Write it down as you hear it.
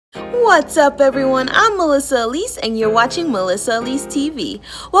What's up everyone, I'm Melissa Elise and you're watching Melissa Elise TV.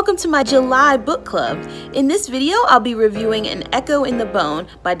 Welcome to my July book club. In this video, I'll be reviewing An Echo in the Bone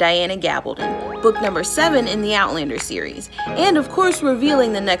by Diana Gabaldon, book number 7 in the Outlander series, and of course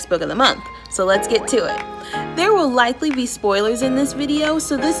revealing the next book of the month. So let's get to it. There will likely be spoilers in this video,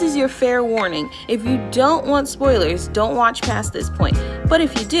 so this is your fair warning. If you don't want spoilers, don't watch past this point, but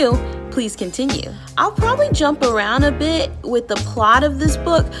if you do, please continue. I'll probably jump around a bit with the plot of this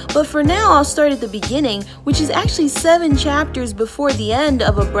book, but for now I'll start at the beginning, which is actually 7 chapters before the end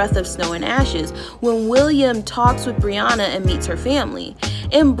of A Breath of Snow and Ashes, when William talks with Brianna and meets her family.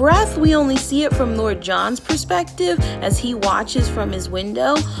 In Breath, we only see it from Lord John's perspective as he watches from his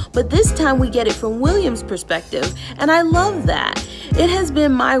window, but this time we get it from William's perspective, and I love that. It has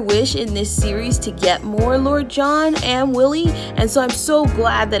been my wish in this series to get more Lord John and Willie, and so I'm so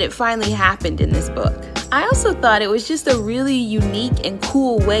glad that it finally happened in this book. I also thought it was just a really unique and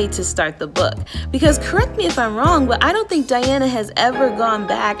cool way to start the book, because correct me if I'm wrong, but I don't think Diana has ever gone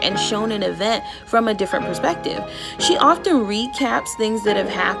back and shown an event from a different perspective. She often recaps things that have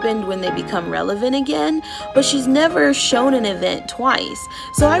happened when they become relevant again, but she's never shown an event twice.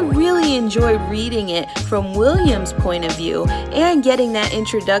 So I really enjoyed reading it from William's point of view and getting that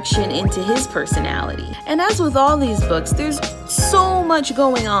introduction into his personality. And as with all these books, there's so much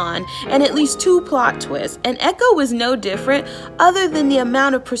going on and at least 2 plot twists. And Echo was no different other than the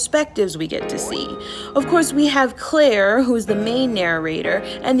amount of perspectives we get to see. Of course, we have Claire, who's the main narrator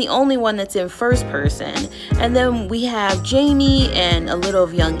and the only one that's in first person. And then we have Jamie and a little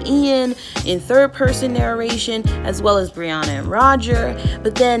of young Ian in third person narration, as well as Brianna and Roger.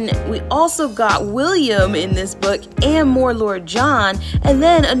 But then we also got William in this book and more Lord John, and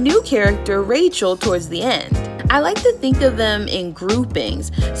then a new character, Rachel, towards the end. I like to think of them in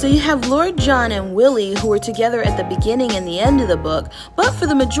groupings. So you have Lord John and Willie, who are together at the beginning and the end of the book, but for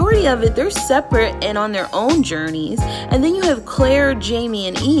the majority of it, they're separate and on their own journeys. And then you have Claire, Jamie,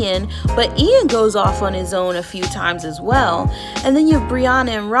 and Ian, but Ian goes off on his own a few times as well. And then you have Brianna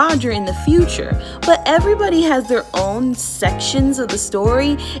and Roger in the future. But everybody has their own sections of the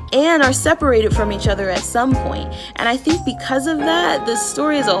story and are separated from each other at some point. And I think because of that, the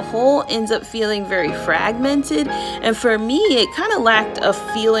story as a whole ends up feeling very fragmented. And for me, it kind of lacked a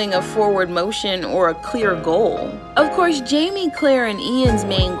feeling of forward motion or a clear goal. Of course, Jamie, Claire, and Ian's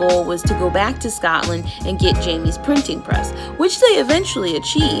main goal was to go back to Scotland and get Jamie's printing press, which they eventually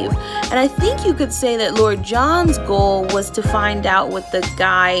achieve. And I think you could say that Lord John's goal was to find out what the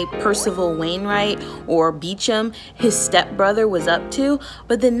guy Percival Wainwright, or Beecham, his stepbrother, was up to,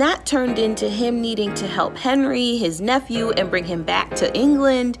 but then that turned into him needing to help Henry, his nephew, and bring him back to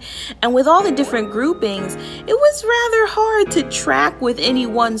England. And with all the different groupings, it was rather hard to track with any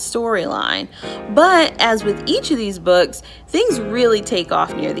one storyline. But as with each of these books, things really take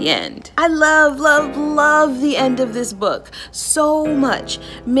off near the end. I love the end of this book so much,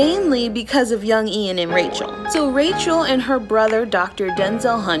 mainly because of young Ian and Rachel. So Rachel and her brother, Dr.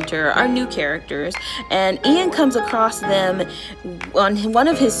 Denzel Hunter, are new characters, and Ian comes across them on one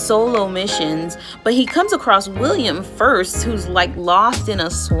of his solo missions, but he comes across William first, who's like lost in a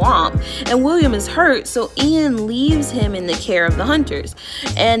swamp, and William is hurt, so Ian leaves him in the care of the Hunters,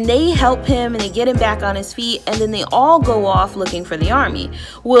 and they help him and they get him back on his feet, and then they all go off looking for the army.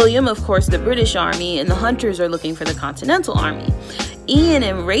 William, of course, the British Army, and the Hunters are looking for the Continental Army. Ian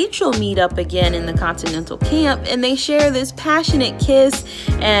and Rachel meet up again in the Continental camp, and they share this passionate kiss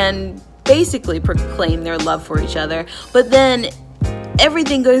and basically proclaim their love for each other. But then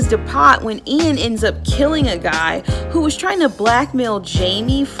everything goes to pot when Ian ends up killing a guy who was trying to blackmail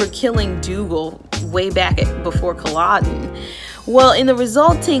Jamie for killing Dougal way back before Culloden. Well, in the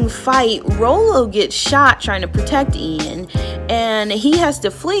resulting fight, Rollo gets shot trying to protect Ian, and he has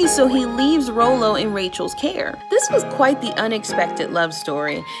to flee, so he leaves Rollo in Rachel's care. This was quite the unexpected love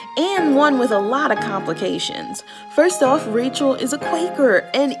story, and one with a lot of complications. First off, Rachel is a Quaker,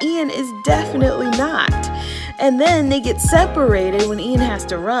 and Ian is definitely not. And then they get separated when Ian has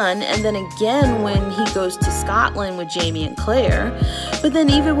to run, and then again when he goes to Scotland with Jamie and Claire. But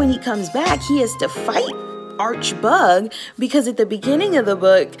then even when he comes back, he has to fight Arch Bug, because at the beginning of the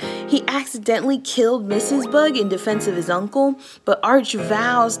book, he accidentally killed Mrs. Bug in defense of his uncle, but Arch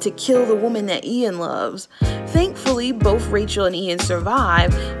vows to kill the woman that Ian loves. Thankfully, both Rachel and Ian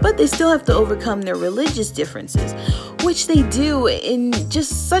survive, but they still have to overcome their religious differences, which they do in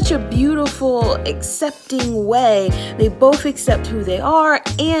just such a beautiful, accepting way. They both accept who they are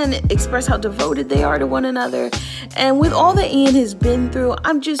and express how devoted they are to one another. And with all that Ian has been through,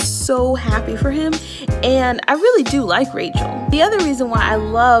 I'm just so happy for him, and I really do like Rachel. The other reason why I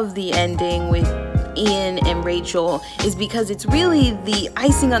love the ending with Ian and Rachel is because it's really the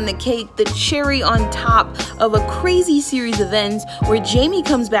icing on the cake, the cherry on top of a crazy series of events where Jamie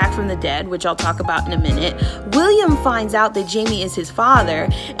comes back from the dead, which I'll talk about in a minute. William finds out that Jamie is his father,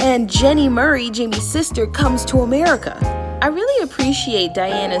 and Jenny Murray, Jamie's sister, comes to America. I really appreciate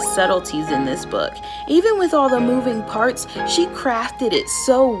Diana's subtleties in this book. Even with all the moving parts, she crafted it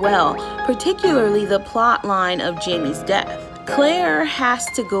so well, particularly the plot line of Jamie's death. Claire has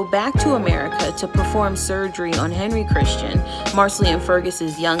to go back to America to perform surgery on Henry Christian, Marcelly and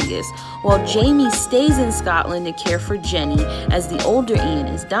Fergus's youngest, while Jamie stays in Scotland to care for Jenny as the older Ian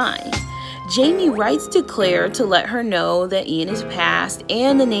is dying. Jamie writes to Claire to let her know that Ian is passed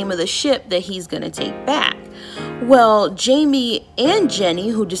and the name of the ship that he's going to take back. Well, Jamie and Jenny,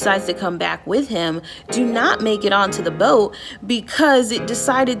 who decides to come back with him, do not make it onto the boat because it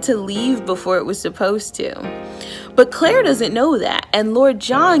decided to leave before it was supposed to. But Claire doesn't know that, and Lord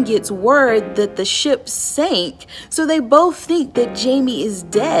John gets word that the ship sank, so they both think that Jamie is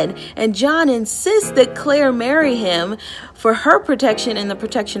dead, and John insists that Claire marry him for her protection and the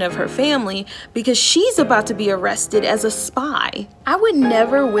protection of her family because she's about to be arrested as a spy. I would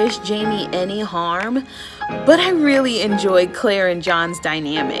never wish Jamie any harm, but I really enjoyed Claire and John's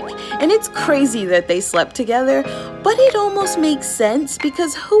dynamic, and it's crazy that they slept together, but it almost makes sense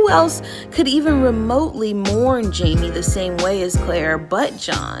because who else could even remotely mourn Jamie the same way as Claire but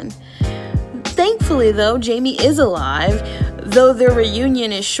John? Thankfully though, Jamie is alive, though their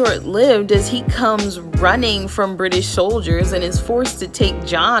reunion is short-lived as he comes running from British soldiers and is forced to take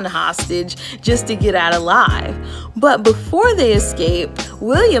John hostage just to get out alive. But before they escape,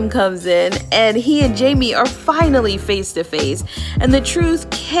 William comes in and he and Jamie are finally face to face, and the truth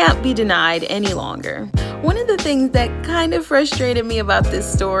can't be denied any longer. One of the things that kind of frustrated me about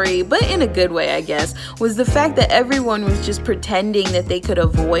this story, but in a good way I guess, was the fact that everyone was just pretending that they could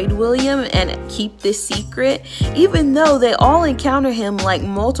avoid William and keep this secret, even though they all encounter him like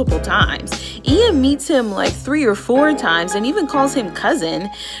multiple times. Ian meets him like 3 or 4 times and even calls him cousin.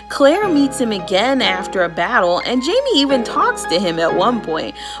 Claire meets him again after a battle, and Jamie even talks to him at one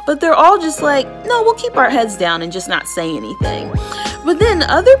point, but they're all just like, no, we'll keep our heads down and just not say anything. But then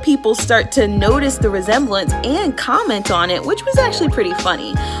other people start to notice the resemblance and comment on it, which was actually pretty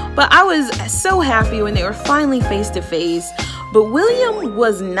funny. But I was so happy when they were finally face to face. But William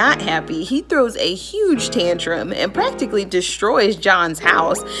was not happy. He throws a huge tantrum and practically destroys John's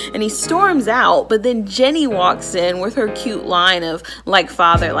house, and he storms out, but then Jenny walks in with her cute line of like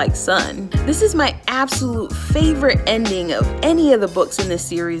father, like son. This is my absolute favorite ending of any of the books in this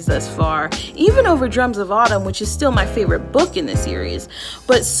series thus far, even over Drums of Autumn, which is still my favorite book in the series.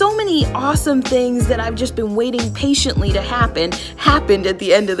 But so many awesome things that I've just been waiting patiently to happen happened at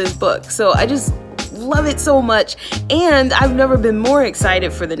the end of this book. So I just love it so much, and I've never been more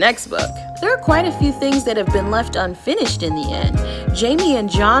excited for the next book. There are quite a few things that have been left unfinished in the end. Jamie and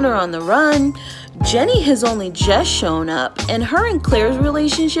John are on the run. Jenny has only just shown up, and her and Claire's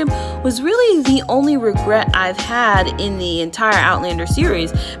relationship was really the only regret I've had in the entire Outlander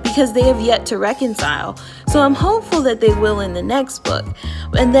series because they have yet to reconcile. So I'm hopeful that they will in the next book.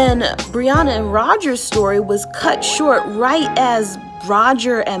 And then Brianna and Roger's story was cut short right as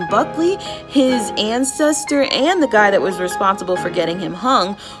Roger and Buckley, his ancestor and the guy that was responsible for getting him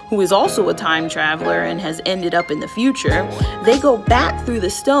hung, who is also a time traveler and has ended up in the future, they go back through the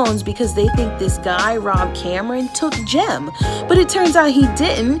stones because they think this guy, Rob Cameron, took Jem. But it turns out he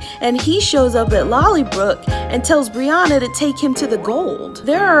didn't, and he shows up at Lollybrook and tells Brianna to take him to the gold.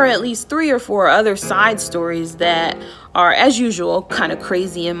 There are at least 3 or 4 other side stories that are, as usual, kind of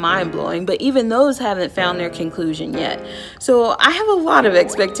crazy and mind-blowing, but even those haven't found their conclusion yet. So I have a lot of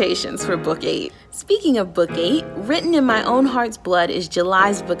expectations for Book 8. Speaking of Book 8, Written in My Own Heart's Blood is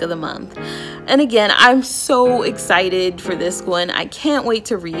July's book of the month. And again, I'm so excited for this one. I can't wait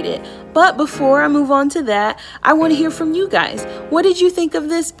to read it. But before I move on to that, I want to hear from you guys. What did you think of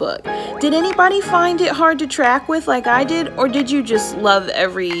this book? Did anybody find it hard to track with like I did, or did you just love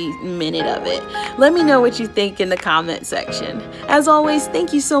every minute of it? Let me know what you think in the comment section. As always,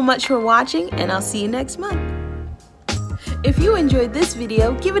 thank you so much for watching, and I'll see you next month. If you enjoyed this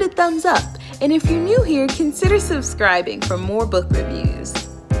video, give it a thumbs up. And if you're new here, consider subscribing for more book reviews.